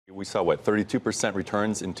We saw, what, 32%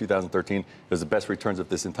 returns in 2013. It was the best returns of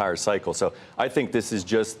this entire cycle. So I think this is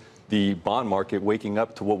just the bond market waking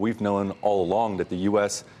up to what we've known all along, that the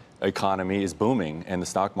U.S. economy is booming, and the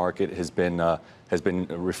stock market has been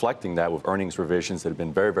reflecting that with earnings revisions that have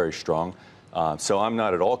been very, very strong. So I'm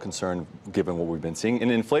not at all concerned given what we've been seeing.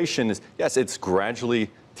 And inflation is, yes, it's gradually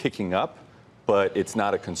ticking up, but it's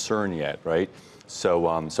not a concern yet, right?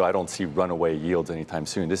 So, so I don't see runaway yields anytime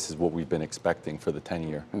soon. This is what we've been expecting for the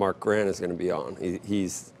 10-year. Marc Grant is going to be on.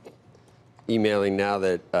 He's emailing now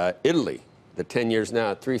that Italy, the 10 years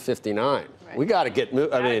now at 359. Right. We got to get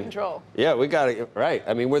moved. I mean, control. Yeah, we got to. Right.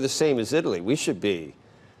 I mean, we're the same as Italy. We should be.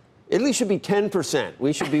 Italy should be 10%.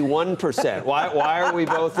 We should be 1%. Why are we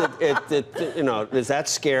both at you know, is that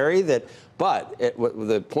scary? But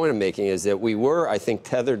the point I'm making is that we were, I think,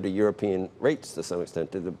 tethered to European rates to some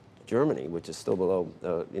extent, to Germany, which is still below,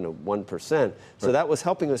 1%. So that was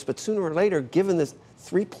helping us. But sooner or later, given this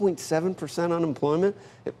 3.7% unemployment,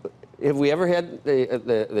 have we ever had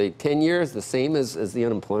the 10 years the same as the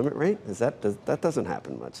unemployment rate? That doesn't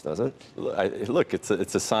happen much, does it? Look,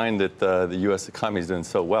 it's a sign that the U.S. economy is doing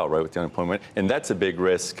so well, right, with the unemployment. And that's a big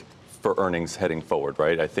risk for earnings heading forward,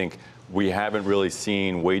 right? I think we haven't really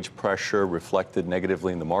seen wage pressure reflected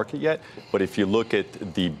negatively in the market yet. But if you look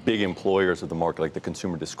at the big employers of the market, like the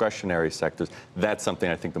consumer discretionary sectors, that's something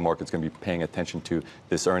I think the market's going to be paying attention to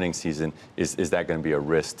this earnings season. Is that going to be a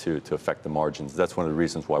risk to affect the margins? That's one of the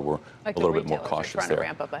reasons why we're a little bit more cautious trying there. To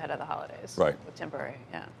ramp up ahead of the holidays. Right. With temporary,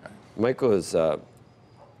 yeah. Michael is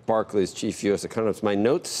Barclays chief U.S. economist. My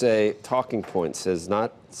notes say talking points has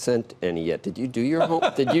not sent any yet. Did you do your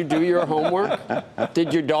Did you do your homework?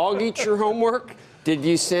 Did your dog eat your homework? Did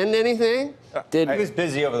you send anything? I was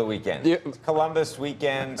busy over the weekend. Columbus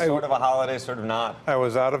weekend, sort of a holiday, sort of not. I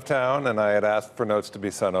was out of town, and I had asked for notes to be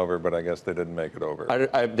sent over, but I guess they didn't make it over.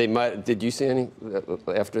 They might. Did you see any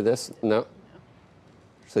after this? No.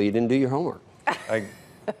 So you didn't do your homework. I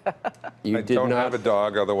don't have a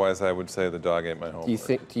dog, otherwise I would say the dog ate my homework.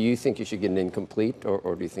 Do you think you should get an incomplete,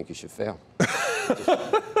 or do you think you should fail?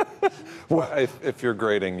 Well, if you're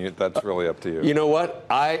grading, that's really up to you. You know what?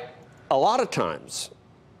 A lot of times,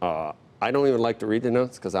 I don't even like to read the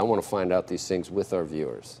notes because I want to find out these things with our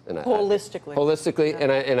viewers. And holistically, yeah.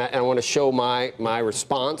 and I want to show my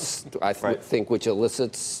response. I think which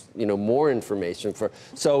elicits more information for.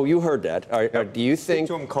 So you heard that. Do you think?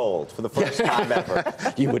 Speak to him cold for the first time ever.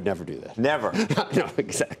 You would never do that. Never. No,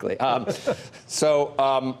 exactly. So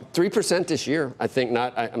 3% this year. I think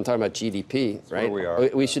not. I'm talking about GDP, right? Where we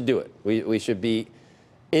are. We should do it. We should be.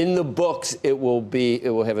 In the books, it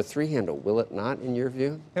will have a 3 handle, will it not, in your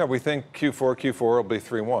view? Yeah, we think Q4 will be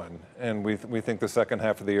 3.1, and we think the second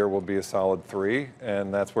half of the year will be a solid 3,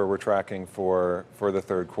 and that's where we're tracking for the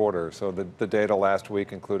third quarter. So the data last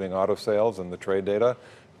week, including auto sales and the trade data,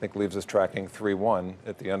 I think leaves us tracking 3.1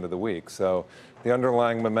 at the end of the week. So the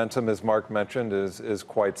underlying momentum, as Marc mentioned, is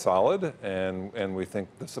quite solid, and we think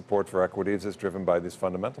the support for equities is driven by these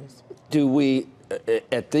fundamentals. Do we,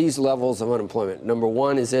 at these levels of unemployment, number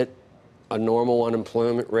one, is it a normal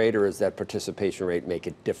unemployment rate, or does that participation rate make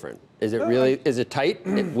it different? Is it really, is it tight?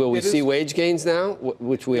 Will we see wage gains now,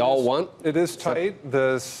 which we all want? It is tight.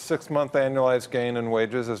 The 6-month annualized gain in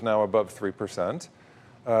wages is now above 3%.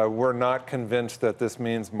 We're not convinced that this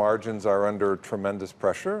means margins are under tremendous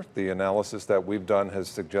pressure. The analysis that we've done has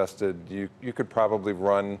suggested you could probably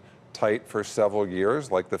run tight for several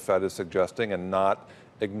years, like the Fed is suggesting, and not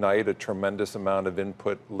ignite a tremendous amount of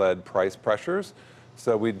input-led price pressures.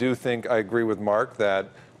 So we do think, I agree with Marc, that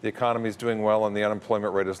the economy is doing well and the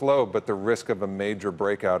unemployment rate is low, but the risk of a major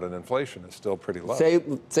breakout in inflation is still pretty low. Say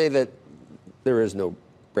that there is no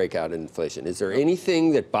breakout in inflation. Is there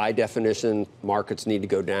anything that, by definition, markets need to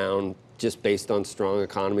go down just based on strong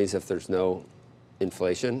economies if there's no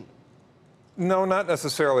inflation? No, not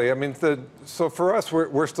necessarily. I mean, so for us,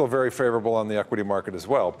 we're still very favorable on the equity market as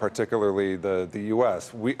well, particularly the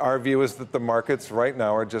U.S. Our view is that the markets right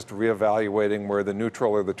now are just reevaluating where the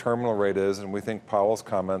neutral or the terminal rate is, and we think Powell's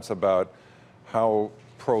comments about how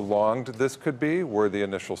prolonged this could be were the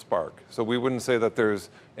initial spark. So we wouldn't say that there's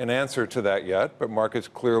an answer to that yet, but markets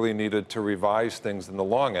clearly needed to revise things in the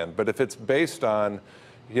long end. But if it's based on,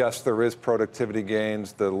 yes, there is productivity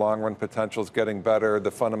gains, the long-run potential is getting better,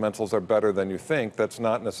 the fundamentals are better than you think, that's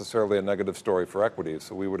not necessarily a negative story for equities.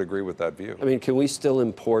 So we would agree with that view. I mean, can we still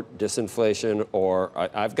import disinflation? Or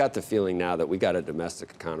I've got the feeling now that we got a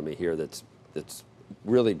domestic economy here that's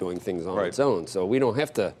really doing things on its own. So we don't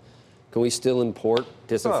have to. Can we still import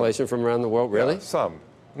disinflation from around the world? Really? Yeah, some.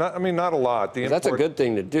 Not a lot. That's a good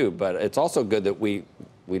thing to do, but it's also good that we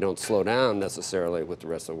we don't slow down necessarily with the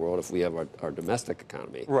rest of the world if we have our domestic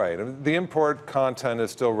economy. Right. I mean, the import content is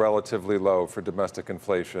still relatively low for domestic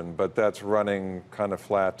inflation, but that's running kind of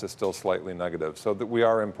flat to still slightly negative, so that we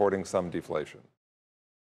are importing some deflation.